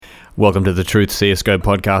Welcome to the Truth CSGO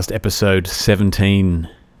podcast, episode 17.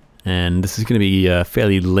 And this is going to be a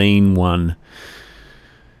fairly lean one.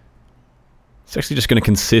 It's actually just going to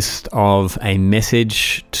consist of a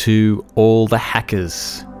message to all the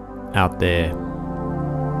hackers out there.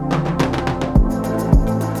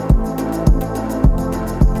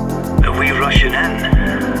 Are we rushing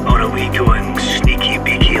in, or are we going sneaky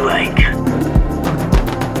beaky like?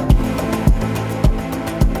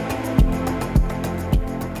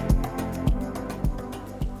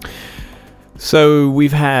 So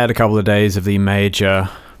we've had a couple of days of the major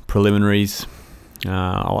preliminaries.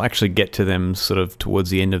 I'll actually get to them sort of towards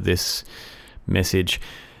the end of this message.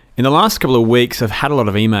 In the last couple of weeks, I've had a lot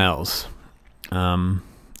of emails.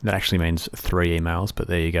 That actually means 3 emails, but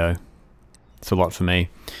there you go. It's a lot for me.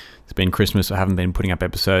 It's been Christmas. I haven't been putting up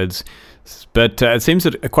episodes. But it seems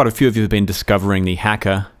that quite a few of you have been discovering the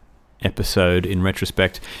hacker episode in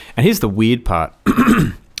retrospect. And here's the weird part.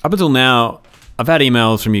 Up until now, I've had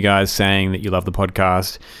emails from you guys saying that you love the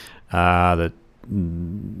podcast, that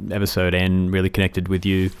episode N really connected with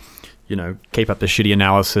you, keep up the shitty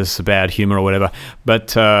analysis, bad humor or whatever. But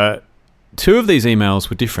 2 of these emails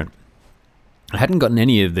were different. I hadn't gotten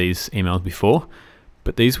any of these emails before,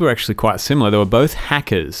 but these were actually quite similar. They were both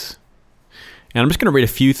hackers. And I'm just going to read a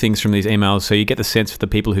few things from these emails so you get the sense of the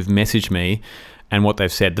people who've messaged me and what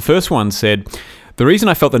they've said. The first one said, "The reason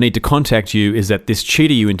I felt the need to contact you is that this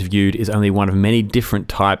cheater you interviewed is only one of many different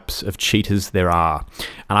types of cheaters there are.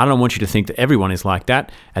 And I don't want you to think that everyone is like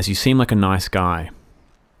that, as you seem like a nice guy."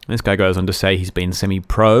 This guy goes on to say he's been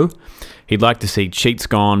semi-pro. He'd like to see cheats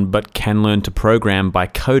gone, but can learn to program by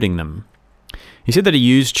coding them. He said that he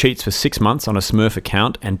used cheats for 6 months on a Smurf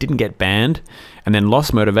account and didn't get banned, and then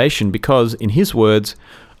lost motivation because, in his words,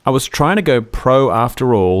 "I was trying to go pro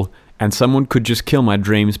after all, and someone could just kill my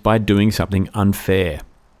dreams by doing something unfair."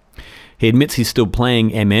 He admits he's still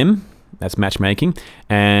playing MM, that's matchmaking,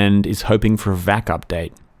 and is hoping for a VAC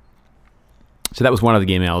update. So that was one of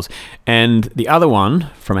the emails. And the other one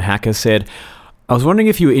from a hacker said, "I was wondering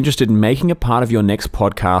if you were interested in making a part of your next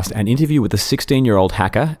podcast an interview with a 16-year-old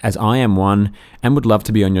hacker, as I am one, and would love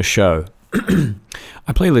to be on your show.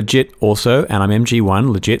 I play legit also, and I'm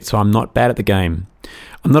MG1 legit, so I'm not bad at the game.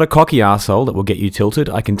 I'm not a cocky arsehole that will get you tilted.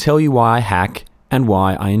 I can tell you why I hack and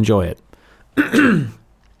why I enjoy it."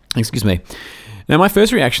 Excuse me. Now, my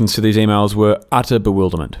first reactions to these emails were utter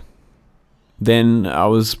bewilderment. Then I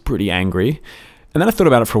was pretty angry, and then I thought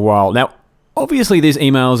about it for a while. Now, obviously, these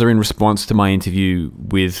emails are in response to my interview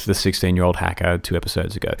with the 16-year-old hacker 2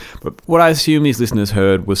 episodes ago. But what I assume these listeners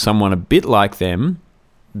heard was someone a bit like them,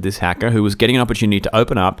 this hacker, who was getting an opportunity to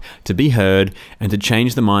open up, to be heard, and to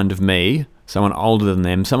change the mind of me, someone older than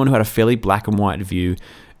them, someone who had a fairly black and white view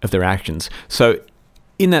of their actions. So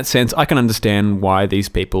in that sense, I can understand why these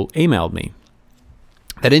people emailed me.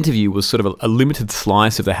 That interview was sort of a limited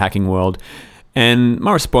slice of the hacking world, and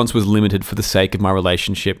my response was limited for the sake of my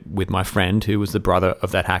relationship with my friend, who was the brother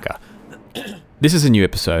of that hacker. This is a new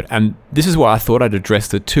episode, and this is why I thought I'd address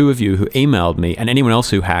the 2 of you who emailed me and anyone else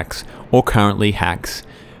who hacks or currently hacks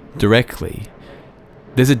directly.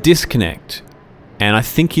 There's a disconnect, and I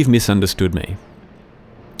think you've misunderstood me.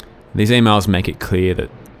 These emails make it clear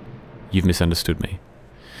that you've misunderstood me.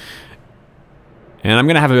 And I'm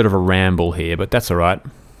going to have a bit of a ramble here, but that's all right.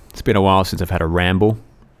 It's been a while since I've had a ramble.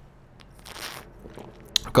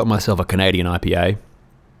 I've got myself a Canadian IPA,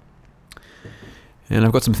 and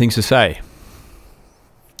I've got some things to say.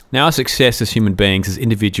 Now, our success as human beings, as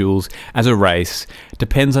individuals, as a race,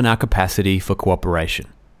 depends on our capacity for cooperation.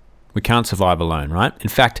 We can't survive alone, right? In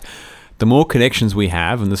fact, the more connections we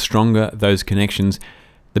have and the stronger those connections,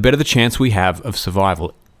 the better the chance we have of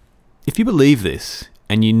survival. If you believe this,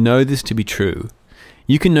 and you know this to be true,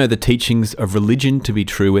 you can know the teachings of religion to be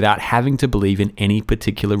true without having to believe in any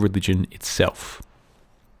particular religion itself.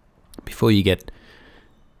 Before you get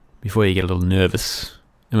a little nervous,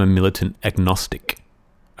 I'm a militant agnostic.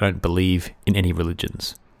 I don't believe in any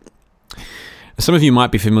religions. Some of you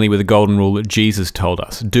might be familiar with the golden rule that Jesus told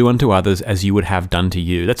us: do unto others as you would have done to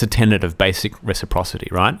you. That's a tenet of basic reciprocity,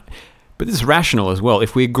 right? But this is rational as well.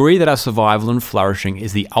 If we agree that our survival and flourishing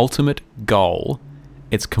is the ultimate goal,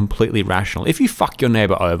 it's completely rational. If you fuck your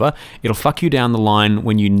neighbor over, it'll fuck you down the line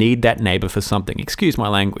when you need that neighbor for something. Excuse my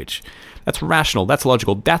language. That's rational. That's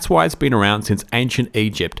logical. That's why it's been around since ancient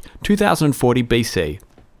Egypt, 2040 BC.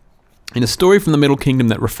 In a story from the Middle Kingdom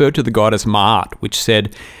that referred to the goddess Ma'at, which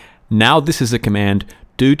said, "Now this is a command,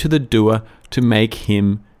 do to the doer to make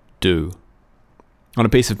him do." On a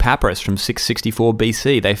piece of papyrus from 664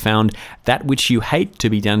 BC, they found, "That which you hate to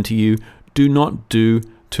be done to you, do not do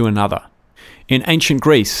to another." In ancient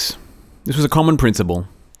Greece, this was a common principle.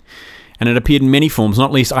 And it appeared in many forms,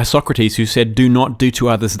 not least Isocrates, who said, "Do not do to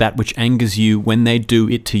others that which angers you when they do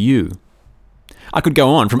it to you." I could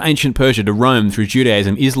go on, from ancient Persia to Rome, through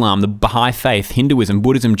Judaism, Islam, the Baha'i faith, Hinduism,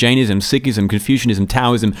 Buddhism, Jainism, Sikhism, Confucianism,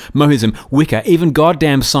 Taoism, Mohism, Wicca, even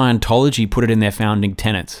goddamn Scientology put it in their founding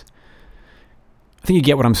tenets. I think you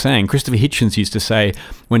get what I'm saying. Christopher Hitchens used to say,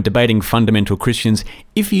 when debating fundamental Christians,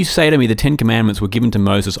 "If you say to me the Ten Commandments were given to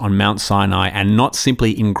Moses on Mount Sinai and not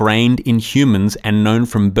simply ingrained in humans and known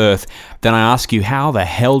from birth, then I ask you, how the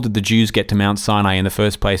hell did the Jews get to Mount Sinai in the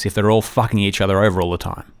first place if they're all fucking each other over all the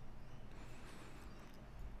time?"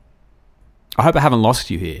 I hope I haven't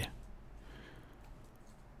lost you here.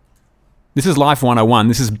 This is Life 101.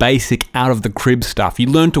 This is basic out-of-the-crib stuff. You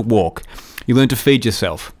learn to walk. You learn to feed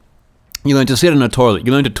yourself. You learn to sit in a toilet.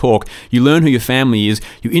 You learn to talk. You learn who your family is.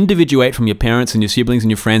 You individuate from your parents and your siblings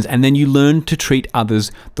and your friends, and then you learn to treat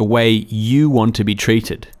others the way you want to be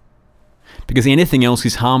treated. Because anything else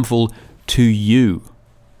is harmful to you.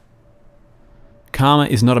 Karma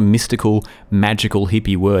is not a mystical, magical,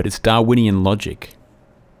 hippie word. It's Darwinian logic.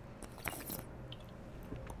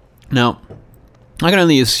 Now, I can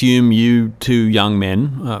only assume you two young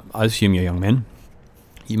men, I assume you're young men,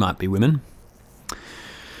 you might be women,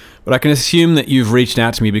 but I can assume that you've reached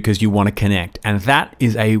out to me because you want to connect, and that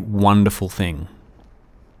is a wonderful thing.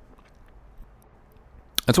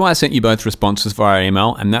 That's why I sent you both responses via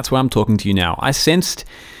email, and that's why I'm talking to you now. I sensed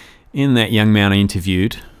in that young man I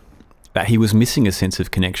interviewed that he was missing a sense of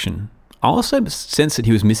connection. I also sensed that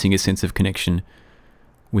he was missing a sense of connection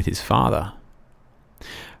with his father.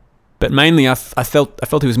 But mainly, I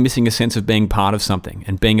felt he was missing a sense of being part of something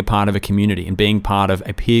and being a part of a community and being part of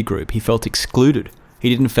a peer group. He felt excluded. He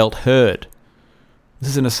didn't felt heard. This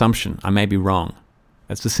is an assumption. I may be wrong.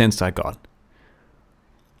 That's the sense I got.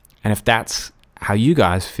 And if that's how you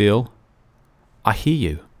guys feel, I hear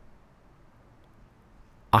you.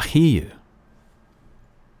 I hear you.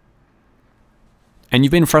 And you've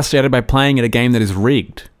been frustrated by playing at a game that is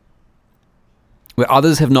rigged, where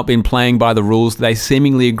others have not been playing by the rules they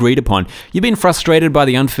seemingly agreed upon. You've been frustrated by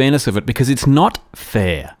the unfairness of it because it's not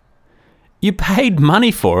fair. You paid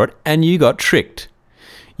money for it and you got tricked.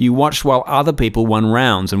 You watched while other people won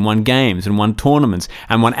rounds and won games and won tournaments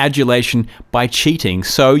and won adulation by cheating,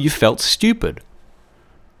 so you felt stupid.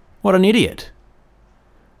 What an idiot.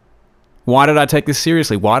 Why did I take this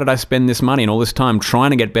seriously? Why did I spend this money and all this time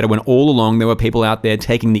trying to get better when all along there were people out there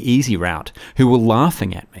taking the easy route who were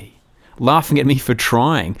laughing at me? Laughing at me for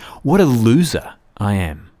trying. What a loser I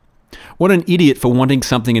am. What an idiot for wanting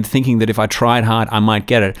something and thinking that if I tried hard, I might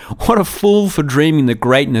get it. What a fool for dreaming that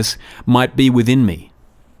greatness might be within me.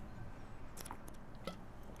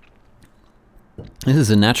 This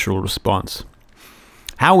is a natural response.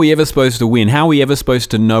 How are we ever supposed to win? How are we ever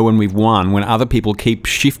supposed to know when we've won when other people keep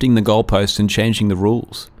shifting the goalposts and changing the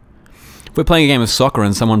rules? If we're playing a game of soccer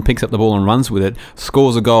and someone picks up the ball and runs with it,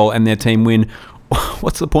 scores a goal and their team win,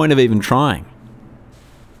 what's the point of even trying?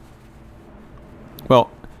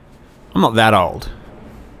 Well, I'm not that old.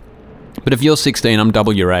 But if you're 16, I'm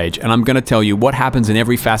double your age, and I'm going to tell you what happens in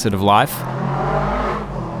every facet of life.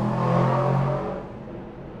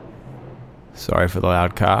 Sorry for the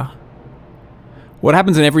loud car. What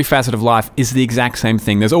happens in every facet of life is the exact same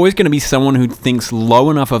thing. There's always going to be someone who thinks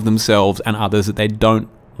low enough of themselves and others that they don't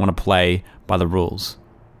want to play by the rules.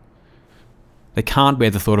 They can't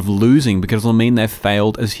bear the thought of losing because it'll mean they've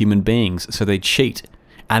failed as human beings, so they cheat.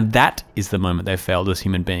 And that is the moment they've failed as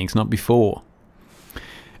human beings, not before.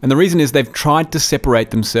 And the reason is they've tried to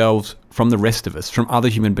separate themselves from the rest of us, from other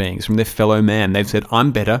human beings, from their fellow man. They've said,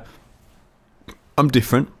 I'm better, I'm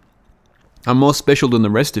different, I'm more special than the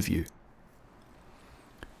rest of you.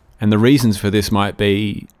 And the reasons for this might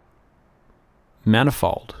be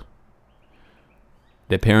manifold.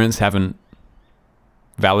 Their parents haven't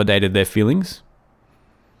validated their feelings.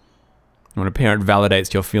 When a parent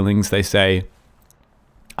validates your feelings, they say,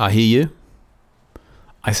 I hear you.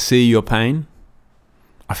 I see your pain.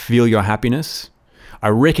 I feel your happiness. I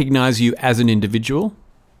recognize you as an individual.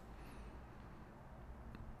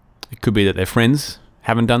 It could be that their friends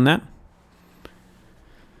haven't done that.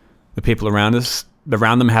 The people around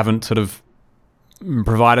them haven't sort of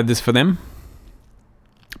provided this for them.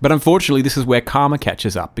 But unfortunately, this is where karma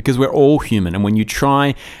catches up, because we're all human. And when you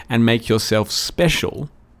try and make yourself special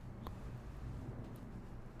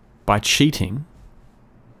by cheating,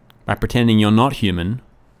 by pretending you're not human,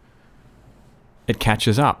 it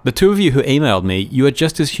catches up. The two of you who emailed me, you are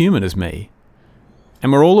just as human as me.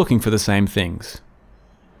 And we're all looking for the same things.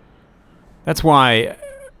 That's why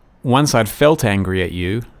once I'd felt angry at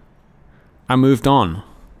you, I moved on.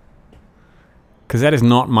 Because that is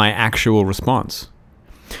not my actual response.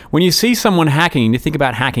 When you see someone hacking and you think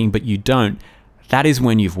about hacking but you don't, that is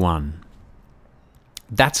when you've won.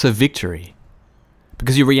 That's a victory.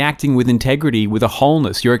 Because you're reacting with integrity, with a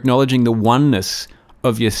wholeness. You're acknowledging the oneness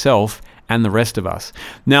of yourself and the rest of us.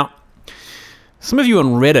 Now, some of you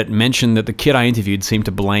on Reddit mentioned that the kid I interviewed seemed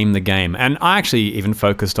to blame the game. And I actually even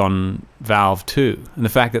focused on Valve too, and the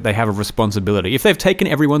fact that they have a responsibility. If they've taken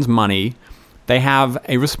everyone's money, they have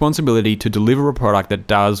a responsibility to deliver a product that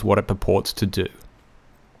does what it purports to do.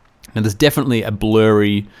 Now, there's definitely a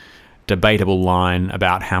blurry, debatable line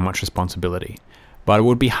about how much responsibility. But it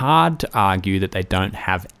would be hard to argue that they don't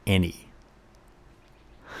have any.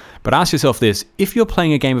 But ask yourself this: if you're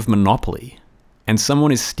playing a game of Monopoly and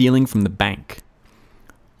someone is stealing from the bank,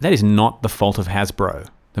 that is not the fault of Hasbro,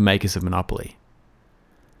 the makers of Monopoly.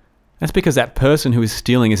 That's because that person who is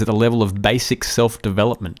stealing is at the level of basic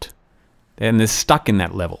self-development, and they're stuck in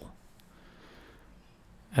that level.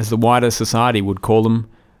 As the wider society would call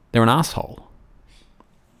them, they're an asshole.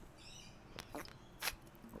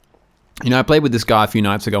 You know, I played with this guy a few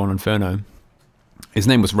nights ago on Inferno. His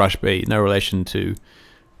name was Rush B, no relation to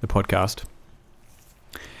the podcast.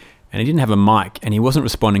 And he didn't have a mic, and he wasn't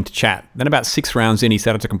responding to chat. Then about 6 rounds in, he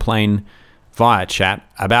started to complain via chat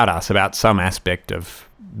about us, about some aspect of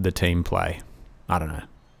the team play. I don't know.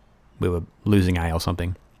 We were losing A or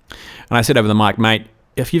something. And I said over the mic, mate,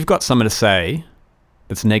 if you've got something to say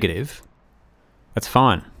that's negative, that's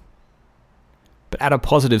fine. But add a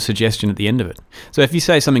positive suggestion at the end of it. So if you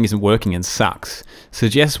say something isn't working and sucks,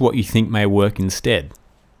 suggest what you think may work instead.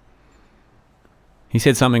 He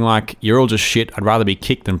said something like, "You're all just shit, I'd rather be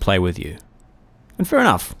kicked than play with you." And fair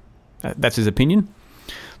enough. That's his opinion.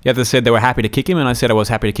 The others said they were happy to kick him, and I said I was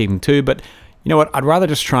happy to kick him too, but you know what? I'd rather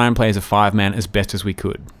just try and play as a 5-man as best as we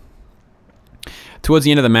could. Towards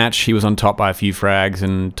the end of the match, he was on top by a few frags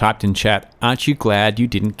and typed in chat, "Aren't you glad you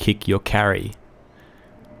didn't kick your carry?"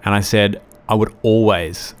 And I said, I would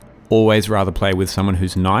always rather play with someone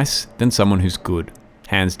who's nice than someone who's good,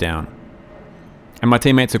 hands down. And my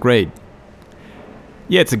teammates agreed.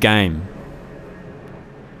 Yeah, it's a game.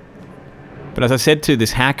 But as I said to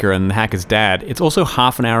this hacker and the hacker's dad, it's also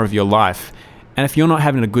half an hour of your life. And if you're not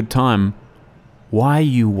having a good time, why are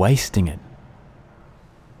you wasting it?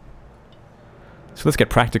 So let's get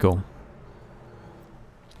practical.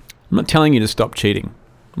 I'm not telling you to stop cheating.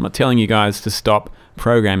 I'm not telling you guys to stop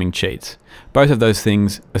programming cheats. Both of those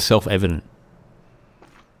things are self-evident.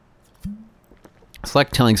 It's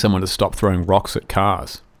like telling someone to stop throwing rocks at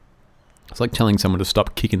cars. It's like telling someone to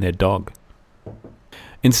stop kicking their dog.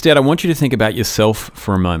 Instead, I want you to think about yourself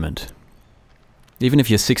for a moment. Even if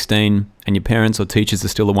you're 16 and your parents or teachers are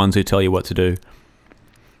still the ones who tell you what to do,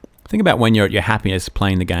 think about when you're at your happiest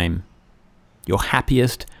playing the game. Your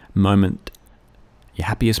happiest moments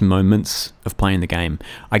of playing the game.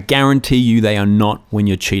 I guarantee you they are not when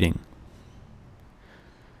you're cheating.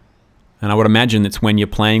 And I would imagine it's when you're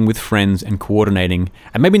playing with friends and coordinating,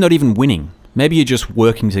 and maybe not even winning. Maybe you're just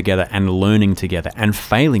working together and learning together and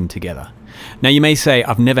failing together. Now you may say,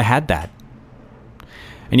 I've never had that.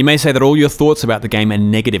 And you may say that all your thoughts about the game are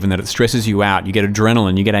negative and that it stresses you out. You get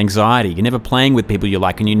adrenaline, you get anxiety. You're never playing with people you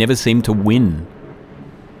like and you never seem to win.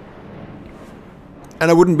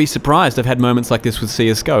 And I wouldn't be surprised. I've had moments like this with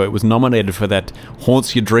CSGO. It was nominated for that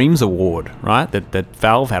Haunts Your Dreams award, right? That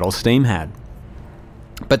Valve had or Steam had.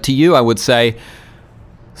 But to you, I would say,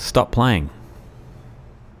 stop playing.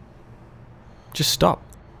 Just stop.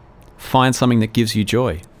 Find something that gives you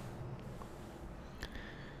joy.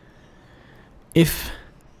 If,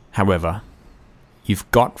 however, you've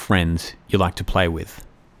got friends you like to play with,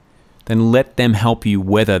 then let them help you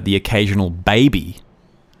weather the occasional baby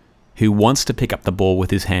who wants to pick up the ball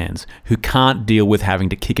with his hands, who can't deal with having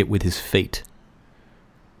to kick it with his feet.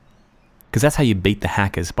 Because that's how you beat the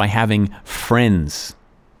hackers, by having friends.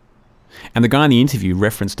 And the guy in the interview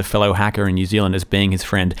referenced a fellow hacker in New Zealand as being his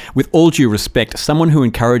friend. With all due respect, someone who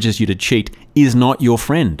encourages you to cheat is not your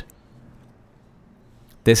friend.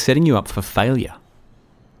 They're setting you up for failure.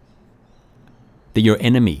 They're your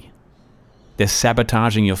enemy. They're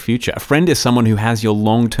sabotaging your future. A friend is someone who has your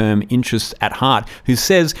long-term interests at heart, who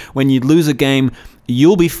says when you lose a game,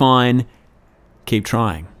 you'll be fine, keep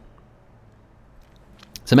trying.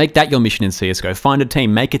 So make that your mission in CSGO. Find a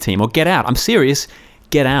team, make a team, or get out. I'm serious,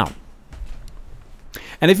 get out.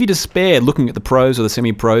 And if you despair looking at the pros or the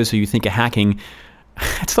semi-pros who you think are hacking,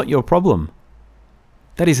 that's not your problem.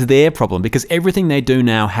 That is their problem, because everything they do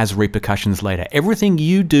now has repercussions later. Everything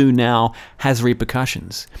you do now has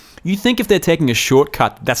repercussions. You think if they're taking a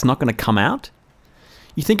shortcut, that's not going to come out?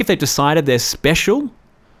 You think if they've decided they're special,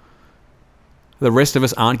 the rest of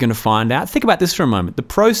us aren't going to find out? Think about this for a moment. The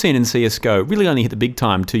pro scene in CSGO really only hit the big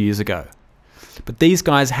time 2 years ago. But these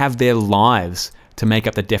guys have their lives to make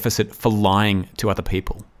up the deficit for lying to other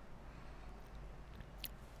people.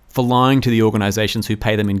 For lying to the organizations who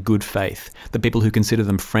pay them in good faith, the people who consider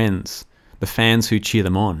them friends, the fans who cheer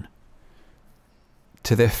them on,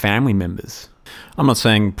 to their family members. I'm not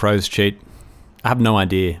saying pros cheat. I have no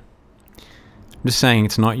idea. I'm just saying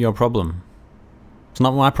it's not your problem. It's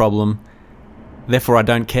not my problem. Therefore, I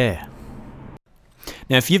don't care.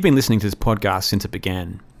 Now, if you've been listening to this podcast since it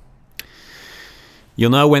began, you'll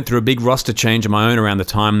know I went through a big roster change of my own around the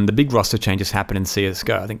time the big roster changes happened in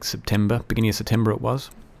CSGO. I think beginning of September it was.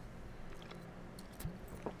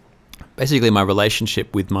 Basically, my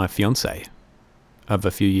relationship with my fiancée of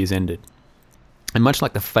a few years ended. And much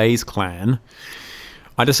like the FaZe clan,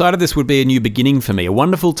 I decided this would be a new beginning for me, a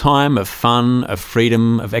wonderful time of fun, of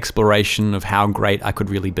freedom, of exploration, of how great I could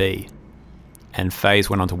really be. And FaZe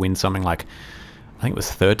went on to win something like, I think it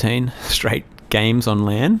was 13 straight games on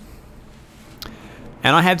LAN.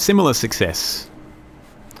 And I had similar success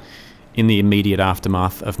in the immediate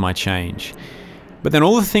aftermath of my change. But then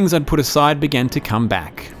all the things I'd put aside began to come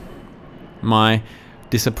back. My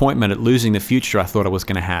disappointment at losing the future I thought I was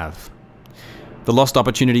going to have. The lost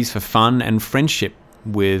opportunities for fun and friendship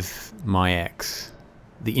with my ex.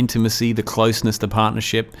 The intimacy, the closeness, the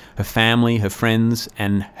partnership, her family, her friends,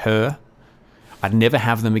 and her. I'd never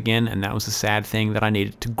have them again, and that was a sad thing that I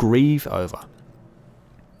needed to grieve over.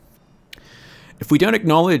 If we don't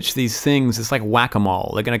acknowledge these things, it's like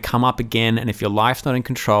whack-a-mole. They're going to come up again, and if your life's not in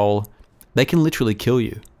control, they can literally kill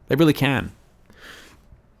you. They really can.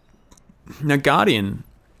 Now, Guardian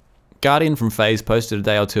from FaZe posted a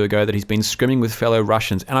day or two ago that he's been scrimming with fellow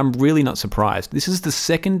Russians, and I'm really not surprised. This is the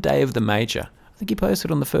second day of the major. I think he posted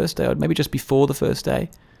on the first day, or maybe just before the first day.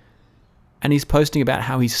 And he's posting about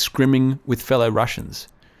how he's scrimming with fellow Russians.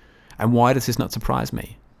 And why does this not surprise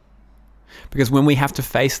me? Because when we have to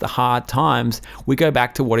face the hard times, we go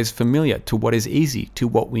back to what is familiar, to what is easy, to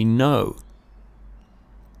what we know.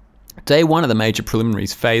 Day one of the major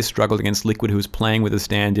preliminaries, FaZe struggled against Liquid, who was playing with a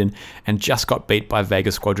stand-in, and just got beat by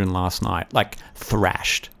Vega Squadron last night. Like,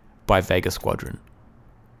 thrashed by Vega Squadron.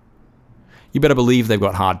 You better believe they've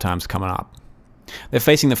got hard times coming up. They're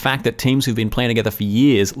facing the fact that teams who've been playing together for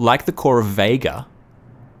years, like the core of Vega,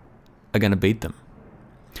 are going to beat them.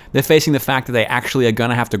 They're facing the fact that they actually are going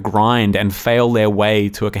to have to grind and fail their way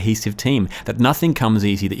to a cohesive team, that nothing comes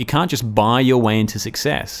easy, that you can't just buy your way into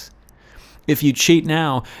success. If you cheat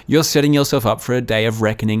now, you're setting yourself up for a day of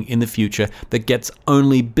reckoning in the future that gets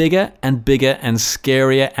only bigger and bigger and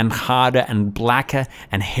scarier and harder and blacker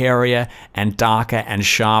and hairier and darker and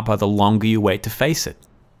sharper the longer you wait to face it.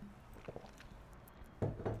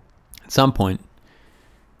 At some point,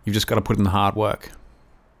 you've just got to put in the hard work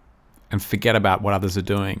and forget about what others are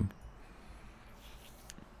doing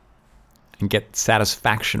and get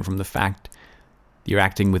satisfaction from the fact that you're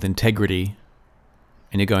acting with integrity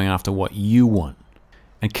and you're going after what you want,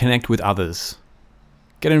 and connect with others.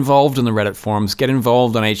 Get involved in the Reddit forums, get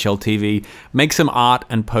involved on HLTV, make some art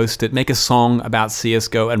and post it, make a song about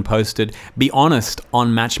CSGO and post it, be honest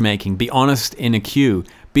on matchmaking, be honest in a queue,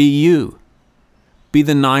 be you. Be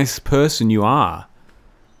the nice person you are.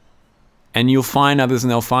 And you'll find others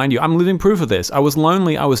and they'll find you. I'm living proof of this. I was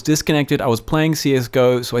lonely, I was disconnected, I was playing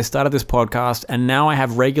CSGO, so I started this podcast, and now I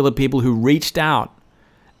have regular people who reached out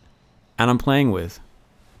and I'm playing with.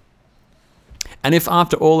 And if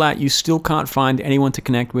after all that you still can't find anyone to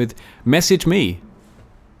connect with, message me.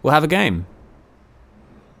 We'll have a game.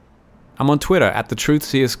 I'm on Twitter at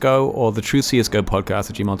TheTruthCSGO or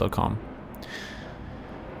TheTruthCSGOpodcast@gmail.com.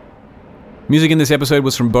 Music in this episode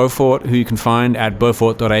was from Beaufort, who you can find at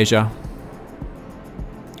beaufort.asia.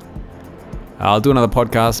 I'll do another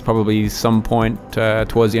podcast probably some point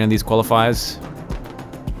towards the end of these qualifiers.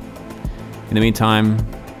 In the meantime,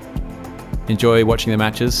 enjoy watching the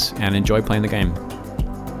matches and enjoy playing the game.